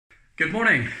Good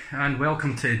morning and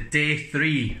welcome to day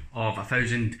 3 of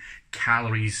 1,000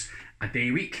 calories a day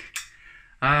week.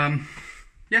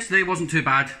 Yesterday wasn't too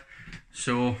bad,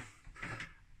 so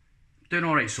doing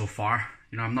alright so far.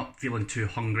 You know, I'm not feeling too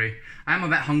hungry. I am a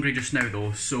bit hungry just now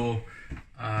though, so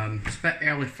it's a bit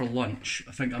early for lunch.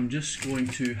 I think I'm just going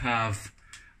to have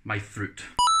my fruit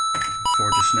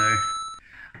for just now,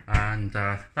 and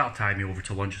that'll tide me over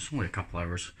to lunch. It's only a couple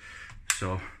hours,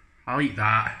 so I'll eat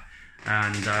that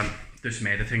and do some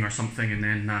editing or something, and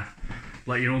then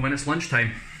let you know when it's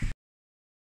lunchtime.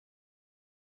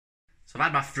 So I've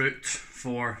had my fruit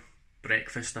for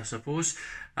breakfast, I suppose.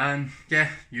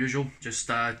 Yeah, usual, just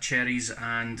cherries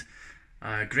and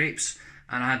grapes.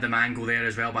 And I had the mango there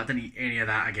as well, but I didn't eat any of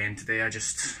that again today.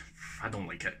 I don't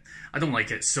like it. I don't like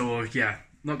it, so yeah,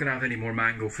 not going to have any more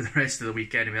mango for the rest of the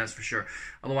week anyway, that's for sure.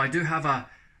 Although I do have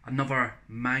another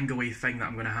mango-y thing that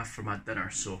I'm going to have for my dinner,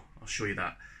 so I'll show you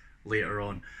that later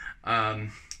on.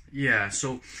 Yeah,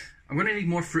 so I'm going to need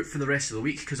more fruit for the rest of the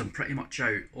week because I'm pretty much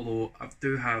out, although I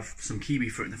do have some kiwi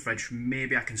fruit in the fridge.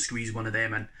 Maybe I can squeeze one of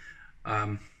them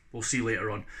in. We'll see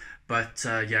later on. But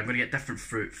yeah, I'm going to get different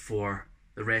fruit for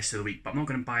the rest of the week, but I'm not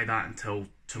going to buy that until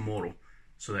tomorrow,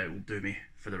 so that it will do me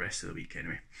for the rest of the week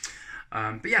anyway.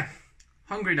 But yeah,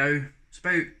 hungry now. It's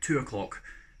about 2 o'clock,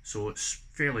 so it's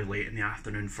fairly late in the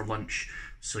afternoon for lunch.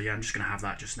 So yeah, I'm just going to have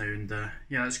that just now, and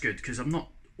yeah, that's good because I'm not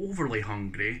overly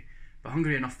hungry, but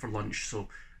hungry enough for lunch, so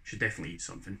should definitely eat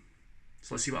something.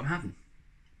 So let's see what I'm having.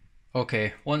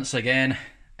 Okay, once again,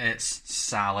 it's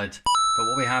salad. But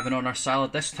what are we having on our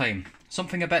salad this time?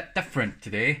 Something a bit different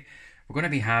today. We're going to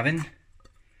be having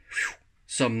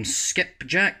some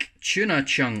skipjack tuna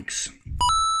chunks. So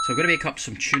I'm going to make up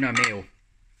some tuna mayo.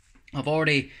 I've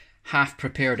already half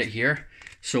prepared it here.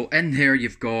 So in there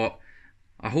you've got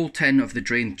a whole tin of the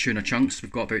drained tuna chunks.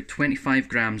 We've got about 25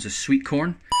 grams of sweet corn,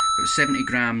 about 70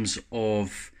 grams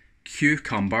of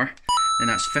cucumber, and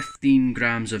that's 15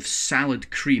 grams of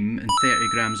salad cream and 30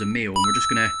 grams of mayo. And we're just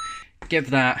going to give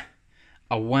that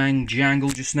a wang jangle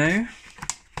just now.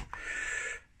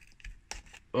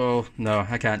 Oh no,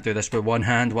 I can't do this with one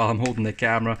hand while I'm holding the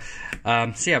camera.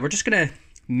 So yeah, we're just going to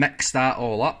mix that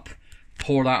all up,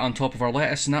 pour that on top of our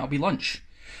lettuce, and that'll be lunch.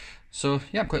 So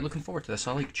yeah, I'm quite looking forward to this.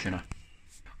 I like tuna.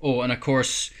 Oh, and of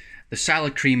course, the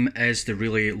salad cream is the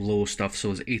really low stuff, so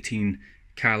it's 18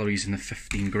 calories in the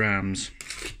 15 grams.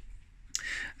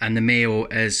 And the mayo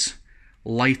is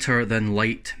lighter than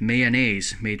light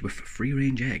mayonnaise made with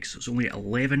free-range eggs. So it's only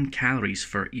 11 calories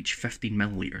for each 15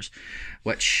 milliliters,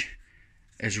 which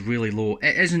is really low.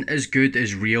 It isn't as good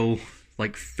as real,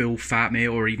 like full fat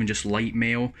mayo or even just light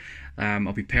mayo.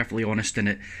 I'll be perfectly honest, and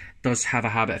it does have a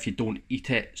habit, if you don't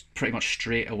eat it pretty much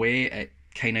straight away, it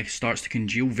kind of starts to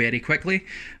congeal very quickly.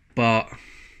 But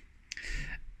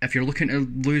if you're looking to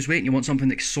lose weight and you want something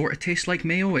that sort of tastes like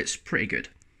mayo, it's pretty good.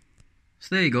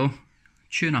 So there you go,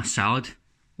 tuna salad.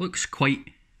 Looks quite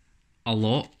a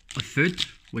lot of food,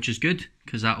 which is good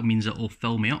because that means it will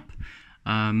fill me up.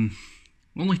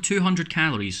 Only 200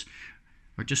 calories,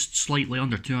 or just slightly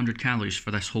under 200 calories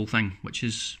for this whole thing, which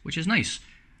is nice.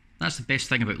 That's the best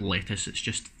thing about lettuce, it's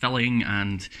just filling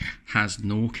and has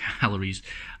no calories.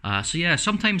 So yeah,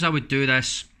 sometimes I would do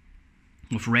this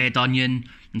with red onion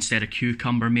instead of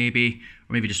cucumber maybe,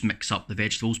 or maybe just mix up the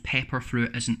vegetables. Pepper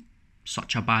fruit isn't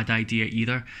such a bad idea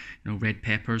either, you know, red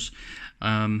peppers.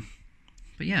 But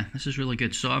yeah, this is really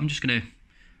good. So I'm just going to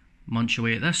munch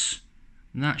away at this,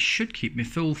 and that should keep me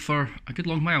full for a good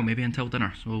long while, maybe until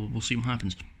dinner. So we'll see what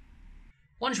happens.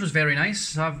 Lunch was very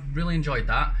nice. I've really enjoyed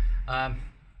that.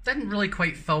 Didn't really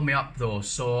quite fill me up though,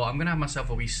 so I'm going to have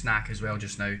myself a wee snack as well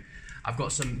just now. I've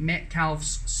got some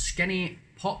Metcalf's skinny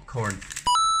popcorn.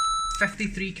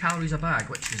 53 calories a bag,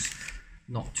 which is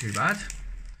not too bad.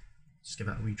 Let's give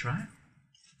it a wee try.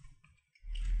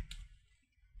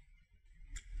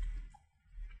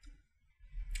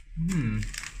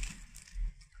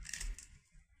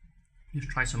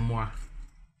 Let's try some more.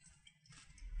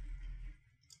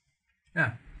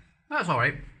 Yeah, that's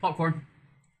alright. Popcorn.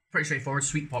 Pretty straightforward,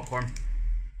 sweet popcorn.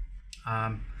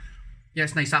 Yeah,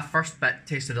 it's nice. That first bit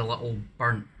tasted a little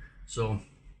burnt, so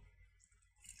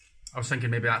I was thinking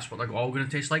maybe that's what they're all going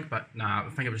to taste like, but nah, I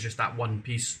think it was just that one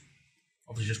piece.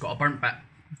 Obviously just got a burnt bit.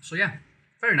 So yeah,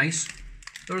 very nice.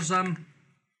 There's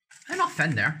enough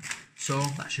in there, so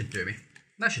that should do me.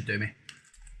 That should do me.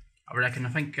 I reckon. I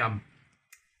think I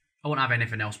won't have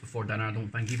anything else before dinner, I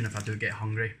don't think, even if I do get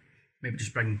hungry. Maybe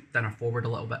just bring dinner forward a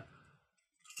little bit.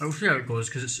 We'll see how it goes,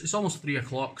 because it's almost 3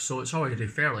 o'clock, so it's already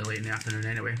fairly late in the afternoon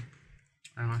anyway.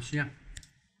 So yeah,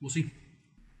 we'll see.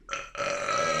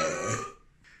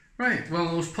 Right, well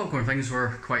those popcorn things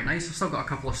were quite nice. I've still got a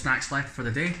couple of snacks left for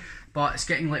the day, but it's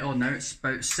getting late on now. It's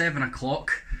about 7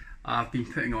 o'clock. I've been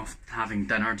putting off having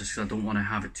dinner just because I don't want to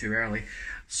have it too early.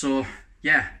 So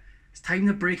yeah, it's time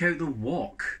to break out the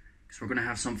wok, because we're going to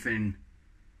have something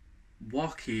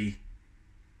walky.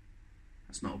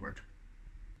 That's not a word.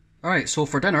 Alright, so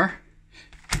for dinner,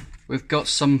 we've got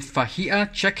some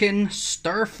fajita chicken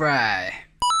stir fry.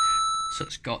 So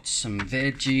it's got some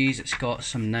veggies, it's got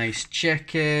some nice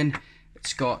chicken,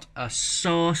 it's got a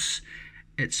sauce,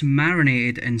 it's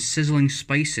marinated in sizzling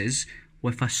spices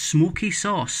with a smoky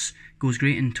sauce. Goes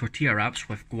great in tortilla wraps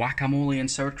with guacamole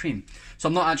and sour cream. So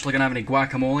I'm not actually going to have any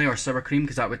guacamole or sour cream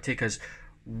because that would take us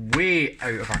way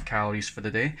out of our calories for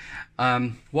the day.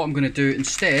 What I'm going to do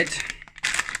instead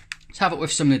is have it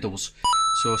with some noodles.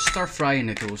 So stir fry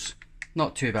noodles,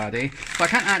 not too bad, eh? But I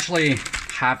can't actually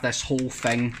have this whole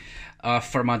thing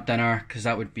for my dinner because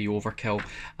that would be overkill.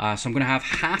 So I'm going to have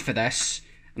half of this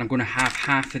and I'm going to have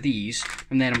half of these,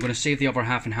 and then I'm going to save the other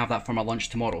half and have that for my lunch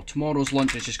tomorrow. Tomorrow's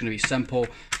lunch is just going to be simple.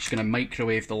 Just going to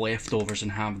microwave the leftovers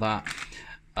and have that.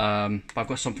 But I've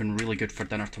got something really good for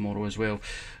dinner tomorrow as well.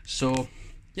 So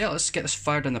yeah, let's get this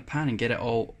fired in the pan and get it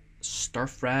all stir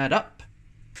fried up.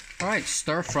 Alright,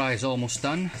 stir fry is almost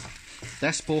done.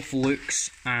 This both looks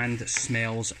and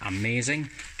smells amazing.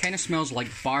 Kind of smells like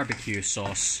barbecue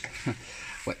sauce,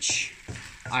 which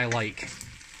I like.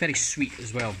 Very sweet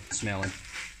as well smelling.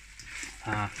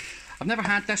 I've never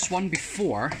had this one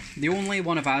before. The only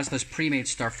one of Asda's pre-made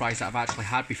stir fries that I've actually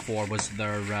had before was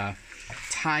their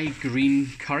Thai green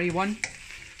curry one,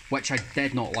 which I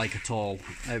did not like at all.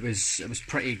 It was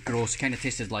pretty gross. It kind of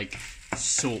tasted like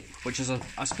soap, which is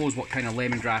I suppose what kind of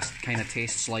lemongrass kind of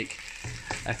tastes like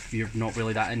if you're not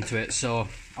really that into it. So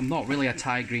I'm not really a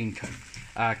Thai green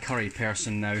curry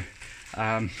person now.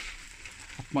 I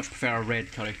much prefer a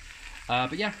red curry.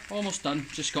 But yeah, almost done.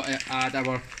 Just got to add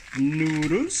our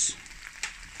noodles.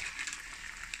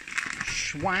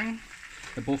 Schwang.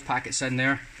 The both packets in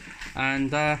there.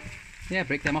 And yeah,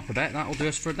 break them up a bit. That'll do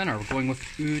us for dinner. We're going with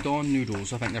udon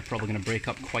noodles. I think they're probably going to break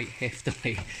up quite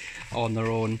heftily on their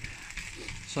own.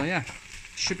 So yeah,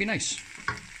 should be nice.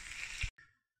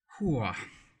 Whew.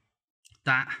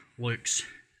 That looks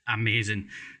amazing.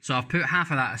 So I've put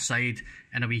half of that aside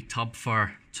in a wee tub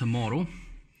for tomorrow.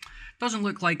 Doesn't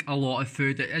look like a lot of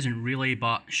food, it isn't really,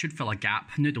 but should fill a gap.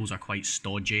 Noodles are quite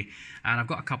stodgy, and I've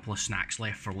got a couple of snacks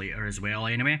left for later as well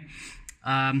anyway.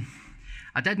 I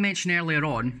did mention earlier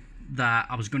on that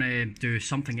I was going to do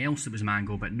something else that was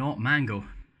mango, but not mango,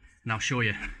 and I'll show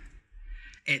you.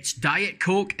 It's Diet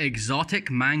Coke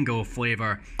Exotic Mango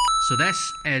flavour. So this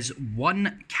is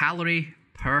 1 calorie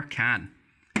per can.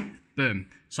 Boom.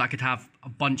 So I could have a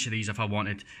bunch of these if I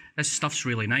wanted. This stuff's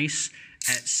really nice.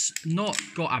 It's not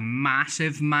got a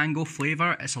massive mango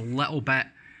flavour. It's a little bit...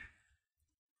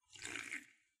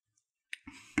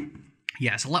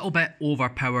 yeah, it's a little bit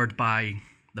overpowered by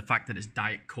the fact that it's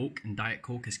Diet Coke, and Diet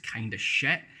Coke is kind of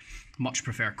shit. Much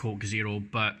prefer Coke Zero,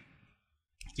 but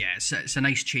yeah, it's a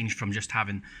nice change from just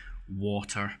having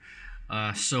water.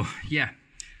 So yeah,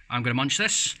 I'm going to munch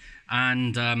this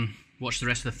and watch the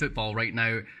rest of the football. Right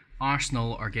now,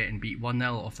 Arsenal are getting beat 1-0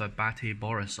 off of Matty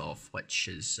Borisov, which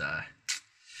is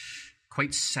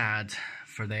quite sad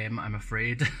for them, I'm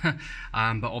afraid.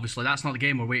 But obviously that's not the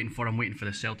game we're waiting for. I'm waiting for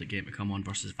the Celtic game to come on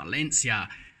versus Valencia.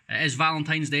 It is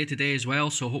Valentine's Day today as well,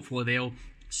 so hopefully they'll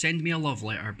send me a love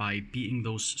letter by beating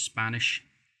those Spanish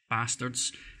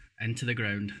bastards into the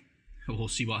ground. We'll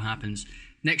see what happens.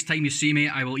 Next time you see me,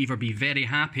 I will either be very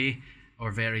happy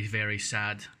or very, very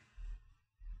sad.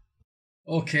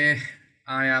 Okay,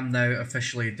 I am now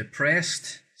officially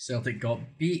depressed. Celtic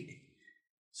got beat,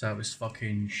 so that was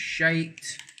fucking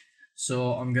shite.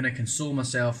 So I'm going to console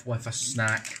myself with a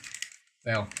snack.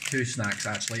 Well, 2 snacks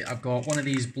actually. I've got one of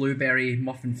these blueberry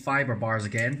muffin fibre bars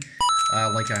again,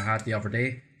 like I had the other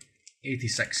day.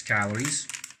 86 calories.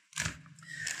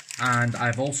 And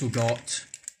I've also got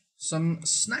some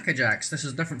Snacker Jacks. This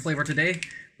is a different flavour today.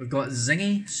 We've got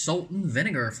zingy salt and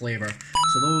vinegar flavour.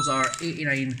 So those are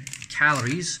 89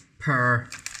 calories per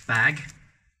bag.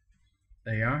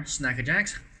 There you are, Snacker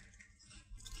Jacks.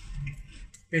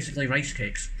 Basically rice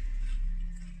cakes.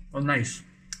 Oh, nice.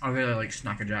 I really like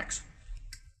Snacker Jacks.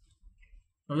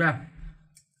 So yeah,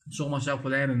 console myself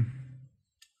with them and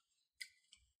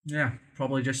yeah,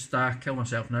 probably just kill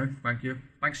myself now. Thank you.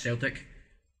 Thanks, Celtic.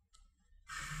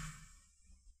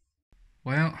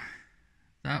 Well,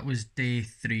 that was day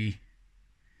 3.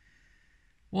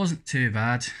 Wasn't too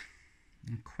bad.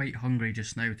 I'm quite hungry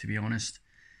just now, to be honest.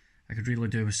 I could really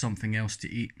do with something else to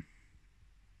eat.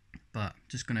 But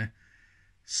just gonna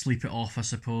sleep it off, I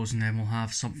suppose, and then we'll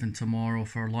have something tomorrow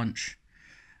for lunch.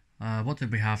 What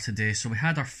did we have today? So we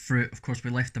had our fruit. Of course, we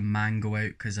left the mango out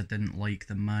because I didn't like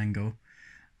the mango.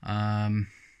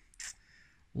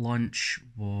 Lunch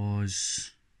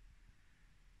was...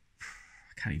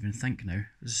 I can't even think now.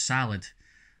 It was a salad.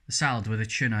 The salad with the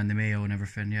tuna and the mayo and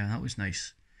everything. Yeah, that was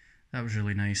nice. That was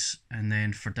really nice. And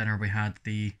then for dinner we had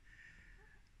the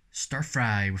stir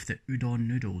fry with the udon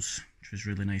noodles, which was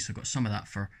really nice. I got some of that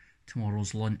for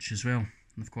tomorrow's lunch as well.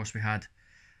 And of course we had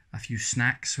a few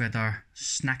snacks. We had our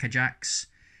Snacker Jacks.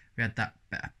 We had that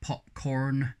bit of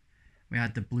popcorn. We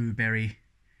had the blueberry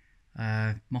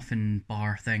muffin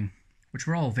bar thing, which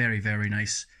were all very, very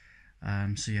nice.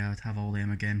 So yeah, I'd have all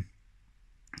them again.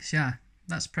 So yeah,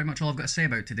 that's pretty much all I've got to say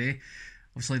about today.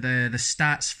 Obviously the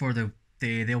stats for the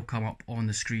day, they'll come up on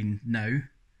the screen now.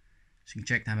 So you can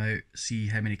check them out, see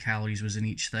how many calories was in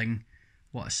each thing,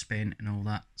 what I spent and all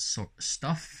that sort of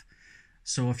stuff.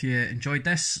 So if you enjoyed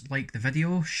this, like the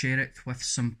video, share it with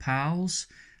some pals,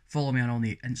 follow me on all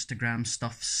the Instagram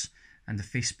stuffs and the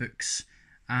Facebooks,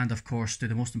 and of course do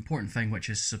the most important thing, which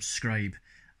is subscribe.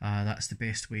 That's the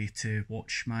best way to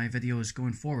watch my videos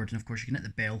going forward. And of course you can hit the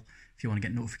bell if you want to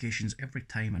get notifications every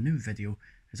time a new video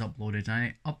is uploaded.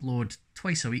 I upload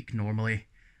twice a week normally,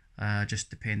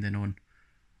 just depending on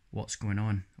what's going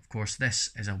on. Of course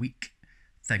this is a week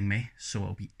thingy, so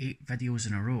it'll be 8 videos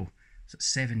in a row. So it's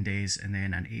 7 days and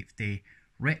then an 8th day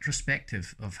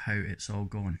retrospective of how it's all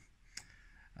going.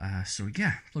 So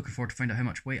yeah, looking forward to find out how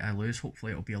much weight I lose.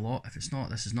 Hopefully it'll be a lot. If it's not,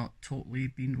 this has not totally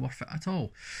been worth it at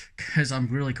all, because I'm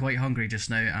really quite hungry just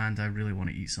now and I really want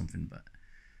to eat something, but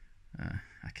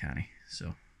I can't.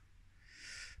 So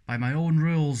by my own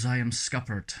rules I am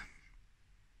scuppered.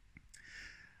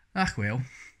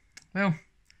 Well,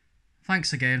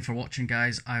 thanks again for watching,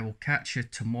 guys. I will catch you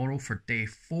tomorrow for day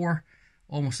 4,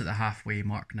 almost at the halfway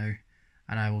mark now,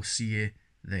 and I will see you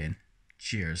then.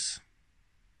 Cheers.